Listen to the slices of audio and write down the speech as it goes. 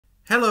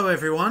Hello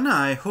everyone,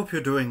 I hope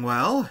you're doing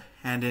well,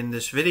 and in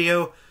this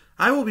video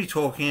I will be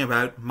talking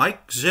about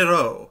Mike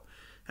Zeroh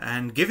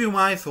and give you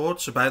my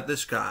thoughts about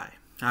this guy.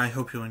 I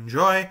hope you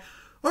enjoy,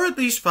 or at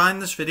least find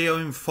this video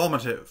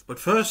informative. But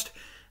first,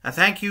 a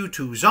thank you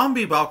to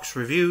Zombie Box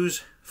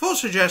Reviews for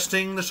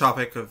suggesting the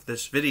topic of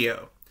this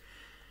video.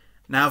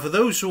 Now, for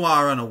those who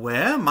are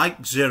unaware,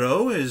 Mike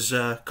Zeroh is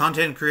a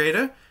content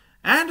creator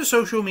and a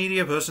social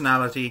media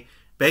personality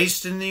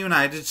based in the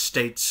United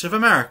States of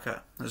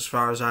America, as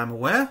far as I'm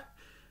aware,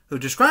 who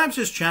describes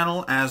his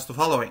channel as the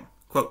following,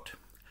 quote,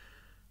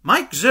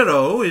 "Mike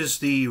Zeroh is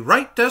the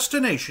right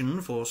destination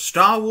for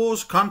Star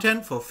Wars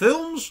content for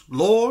films,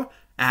 lore,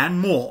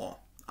 and more,"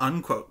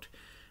 unquote.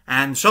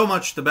 And so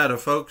much the better,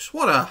 folks.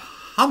 What a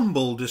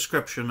humble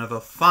description of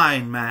a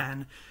fine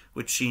man,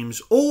 which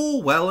seems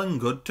all well and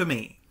good to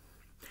me.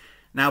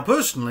 Now,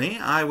 personally,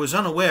 I was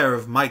unaware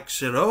of Mike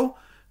Zeroh,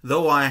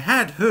 though I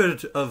had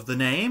heard of the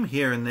name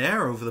here and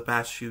there over the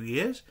past few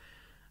years,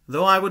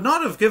 though I would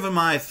not have given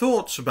my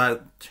thoughts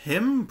about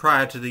him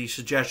prior to the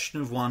suggestion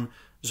of one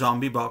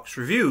Zombie Box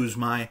Reviews,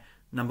 my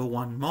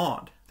 #1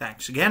 mod.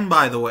 Thanks again,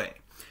 by the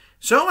way.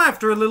 So,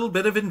 after a little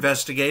bit of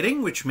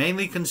investigating, which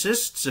mainly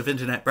consists of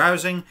internet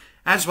browsing,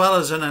 as well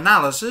as an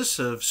analysis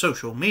of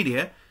social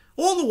media,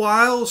 all the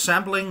while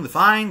sampling the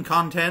fine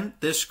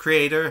content this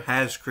creator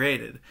has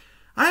created,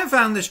 I have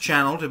found this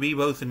channel to be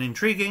both an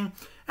intriguing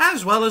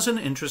as well as an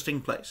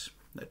interesting place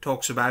that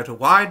talks about a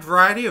wide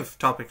variety of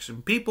topics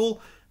and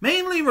people,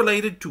 mainly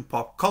related to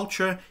pop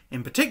culture,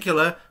 in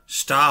particular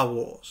Star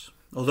Wars.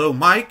 Although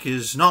Mike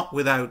is not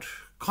without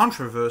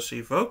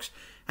controversy, folks,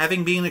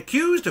 having been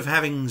accused of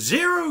having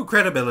zero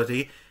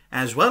credibility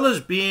as well as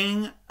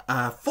being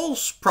a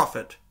false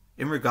prophet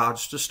in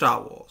regards to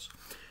Star Wars.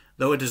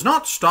 Though it has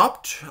not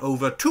stopped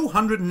over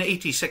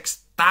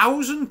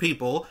 286,000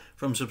 people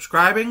from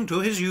subscribing to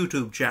his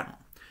YouTube channel.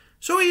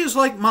 So he is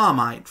like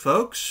Marmite,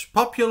 folks,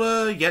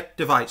 popular yet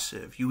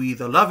divisive. You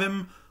either love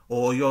him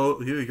or you're...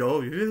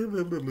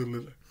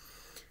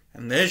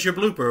 And there's your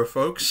blooper,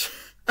 folks.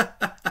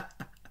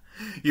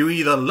 You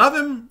either love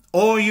him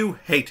or you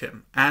hate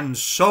him, and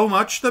so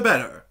much the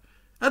better,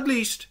 at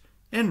least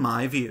in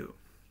my view.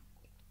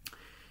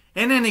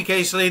 In any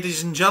case,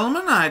 ladies and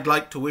gentlemen, I'd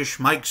like to wish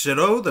Mike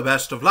Zeroh the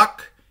best of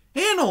luck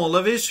in all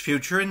of his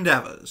future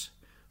endeavors.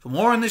 For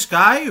more on this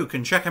guy, you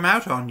can check him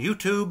out on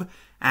YouTube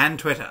and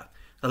Twitter.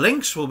 The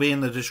links will be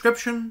in the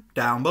description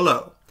down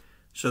below,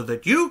 so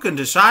that you can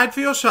decide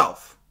for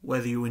yourself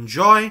whether you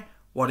enjoy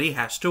what he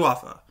has to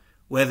offer,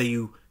 whether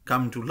you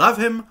come to love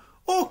him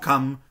or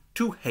come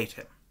to hate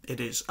him.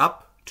 It is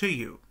up to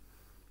you.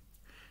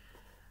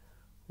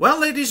 Well,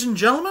 ladies and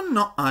gentlemen,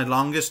 not my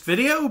longest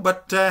video,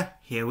 but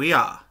here we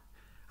are.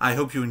 I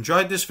hope you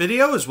enjoyed this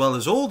video as well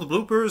as all the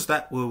bloopers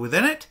that were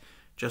within it.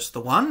 Just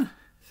the one,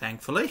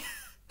 thankfully.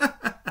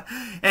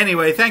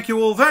 Anyway, thank you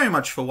all very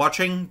much for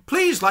watching.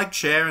 Please like,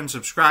 share, and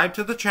subscribe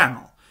to the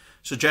channel.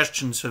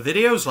 Suggestions for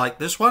videos like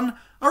this one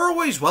are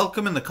always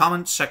welcome in the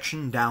comments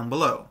section down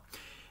below.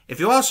 If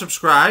you are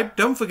subscribed,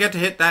 don't forget to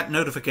hit that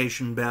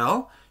notification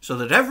bell so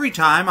that every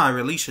time I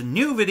release a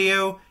new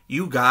video,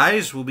 you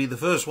guys will be the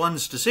first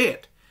ones to see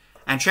it.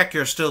 And check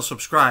you're still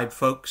subscribed,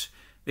 folks,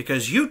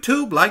 because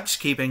YouTube likes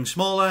keeping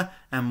smaller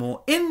and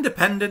more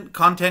independent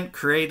content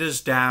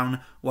creators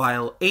down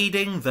while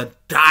aiding the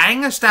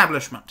dying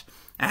establishment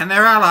and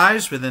their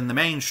allies within the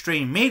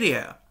mainstream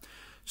media.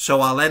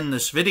 So I'll end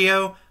this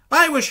video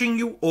by wishing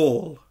you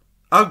all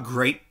a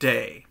great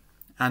day.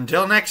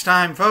 Until next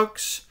time,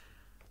 folks,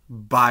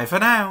 bye for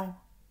now.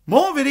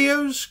 More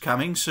videos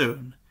coming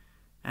soon,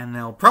 and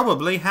they'll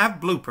probably have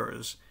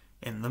bloopers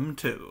in them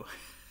too.